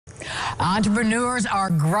Entrepreneurs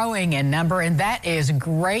are growing in number, and that is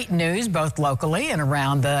great news both locally and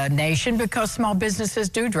around the nation because small businesses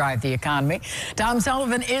do drive the economy. Tom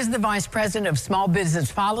Sullivan is the Vice President of Small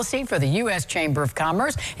Business Policy for the U.S. Chamber of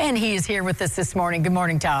Commerce, and he is here with us this morning. Good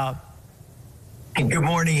morning, Tom. Good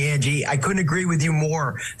morning, Angie. I couldn't agree with you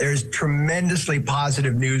more. There's tremendously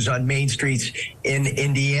positive news on Main Streets in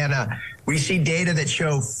Indiana. We see data that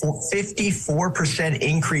show 54%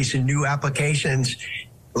 increase in new applications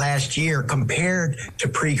last year compared to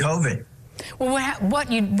pre-COVID. Well, what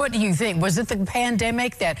do you think? Was it the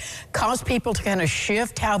pandemic that caused people to kind of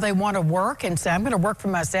shift how they want to work and say, I'm going to work for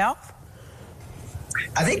myself?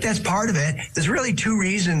 I think that's part of it. There's really two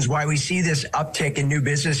reasons why we see this uptick in new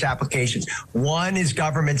business applications. One is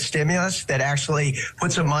government stimulus that actually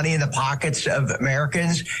put some money in the pockets of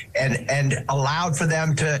Americans and allowed for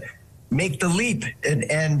them to make the leap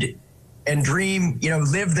and dream,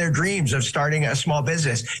 live their dreams of starting a small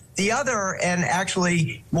business. The other, and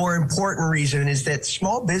actually more important reason, is that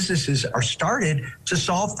small businesses are started to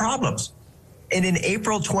solve problems. And in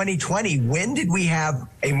April 2020, when did we have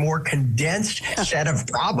a more condensed set of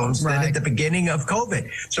problems than at the beginning of COVID?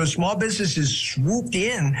 So small businesses swooped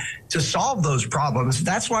in to solve those problems.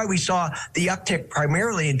 That's why we saw the uptick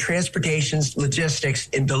primarily in transportation, logistics,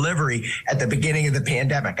 and delivery at the beginning of the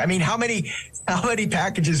pandemic. I mean, how many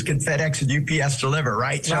packages can FedEx and UPS deliver,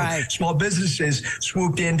 right? So small businesses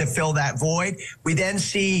swooped in to fill that void. We then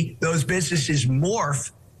see those businesses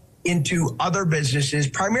morph into other businesses,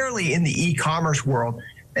 primarily in the e-commerce world.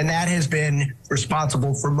 And that has been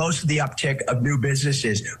responsible for most of the uptick of new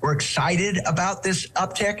businesses. We're excited about this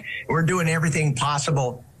uptick. We're doing everything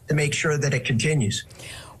possible to make sure that it continues.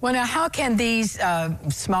 Well, now, how can these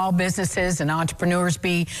small businesses and entrepreneurs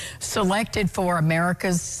be selected for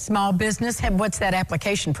America's Small Business? What's that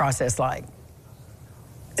application process like?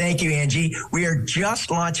 Thank you, Angie. We are just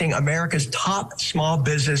launching America's Top Small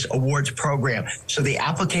Business Awards program. So the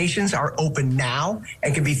applications are open now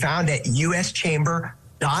and can be found at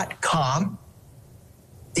uschamber.com.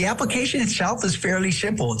 The application itself is fairly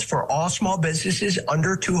simple. It's for all small businesses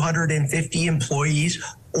under 250 employees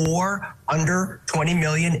or under 20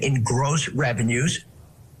 million in gross revenues.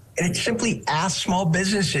 And it simply asks small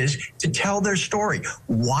businesses to tell their story.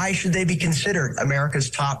 Why should they be considered America's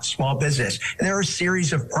top small business? And there are a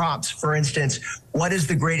series of prompts. For instance, what is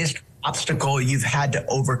the greatest obstacle you've had to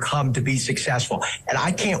overcome to be successful? And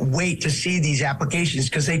I can't wait to see these applications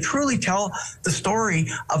because they truly tell the story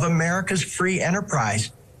of America's free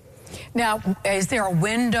enterprise. Now, is there a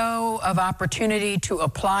window of opportunity to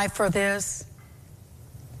apply for this?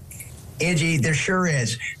 Angie, there sure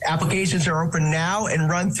is. Applications are open now and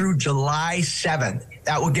run through July 7th.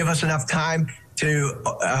 That will give us enough time to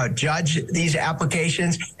judge these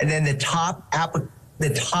applications. And then the top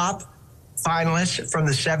finalists from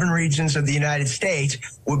the 7 regions of the United States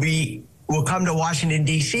will come to Washington,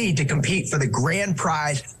 D.C. to compete for the grand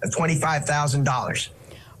prize of $25,000.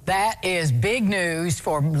 That is big news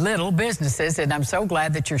for little businesses, and I'm so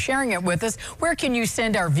glad that you're sharing it with us. Where can you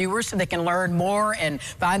send our viewers so they can learn more and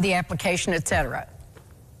find the application, etc.?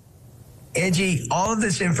 Angie, all of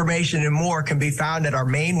this information and more can be found at our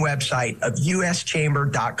main website of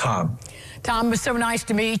uschamber.com. Tom, it was so nice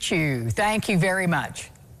to meet you. Thank you very much.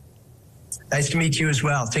 Nice to meet you as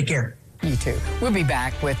well. Take care. You too. We'll be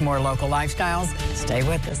back with more local lifestyles. Stay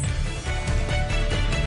with us.